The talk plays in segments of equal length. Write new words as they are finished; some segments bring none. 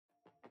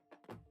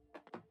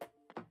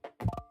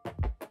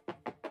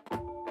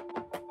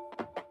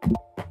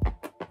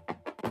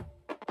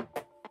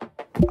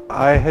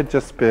I had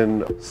just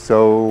been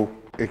so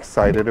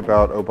excited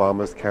about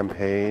Obama's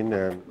campaign,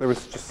 and there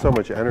was just so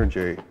much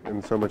energy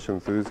and so much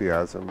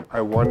enthusiasm. I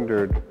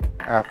wondered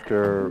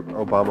after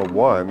Obama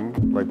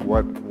won, like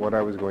what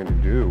I was going to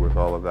do with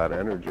all of that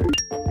energy.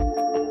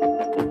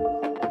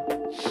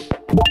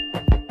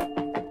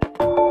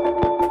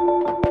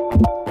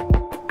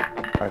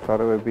 I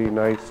thought it would be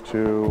nice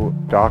to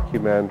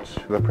document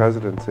the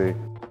presidency.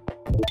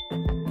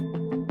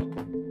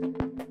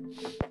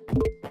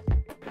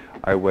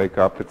 I wake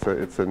up,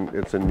 it's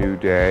a new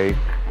day.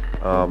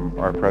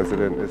 Our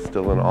president is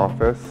still in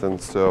office, and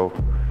so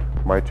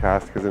my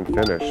task isn't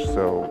finished,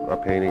 so a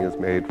painting is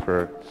made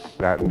for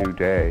that new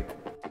day.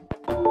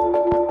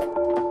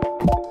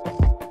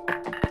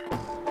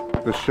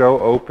 The show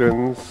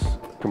opens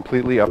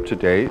completely up to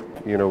date,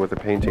 with a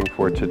painting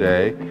for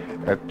today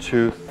at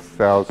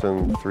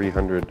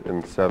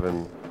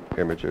 2,307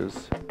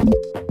 images.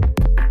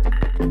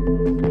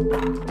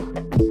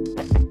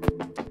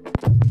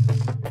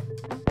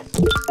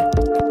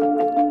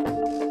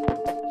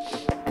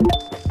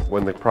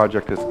 When the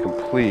project is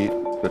complete,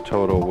 the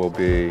total will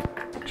be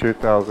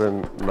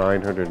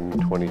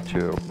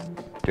 2,922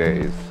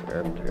 days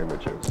and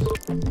images.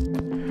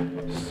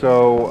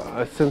 So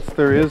since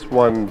there is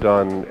one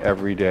done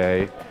every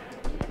day,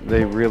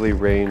 they really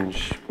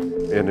range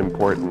in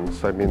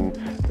importance. I mean,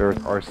 there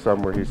are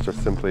some where he's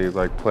just simply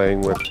like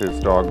playing with his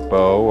dog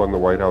Bo on the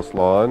White House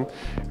lawn,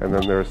 and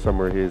then there are some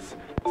where he's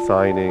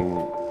signing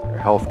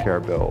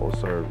healthcare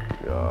bills or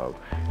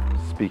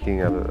speaking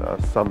at a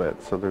summit.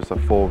 So there's a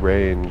full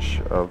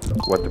range of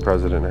what the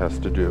president has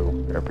to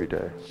do every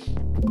day.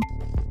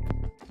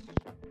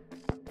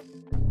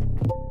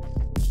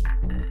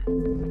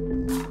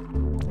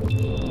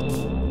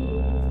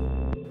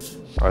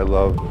 I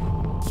love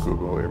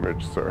Google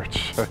image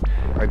search.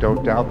 I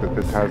don't doubt that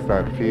this has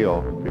that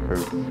feel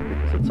because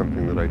it's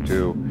something that I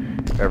do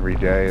every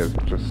day as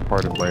just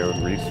part of my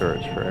own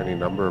research for any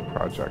number of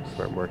projects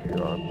that I'm working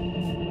on.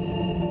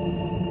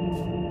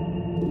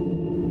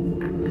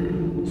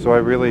 So I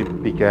really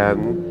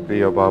began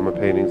the Obama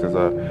paintings as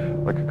a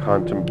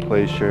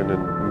contemplation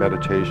and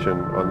meditation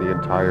on the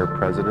entire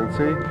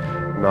presidency,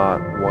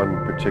 not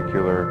one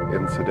particular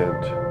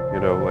incident.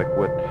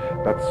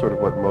 That's sort of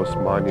what most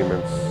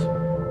monuments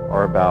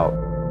are about.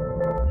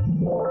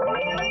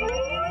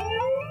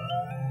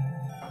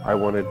 I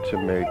wanted to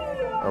make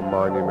a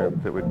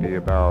monument that would be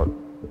about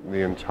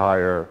the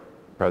entire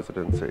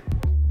presidency.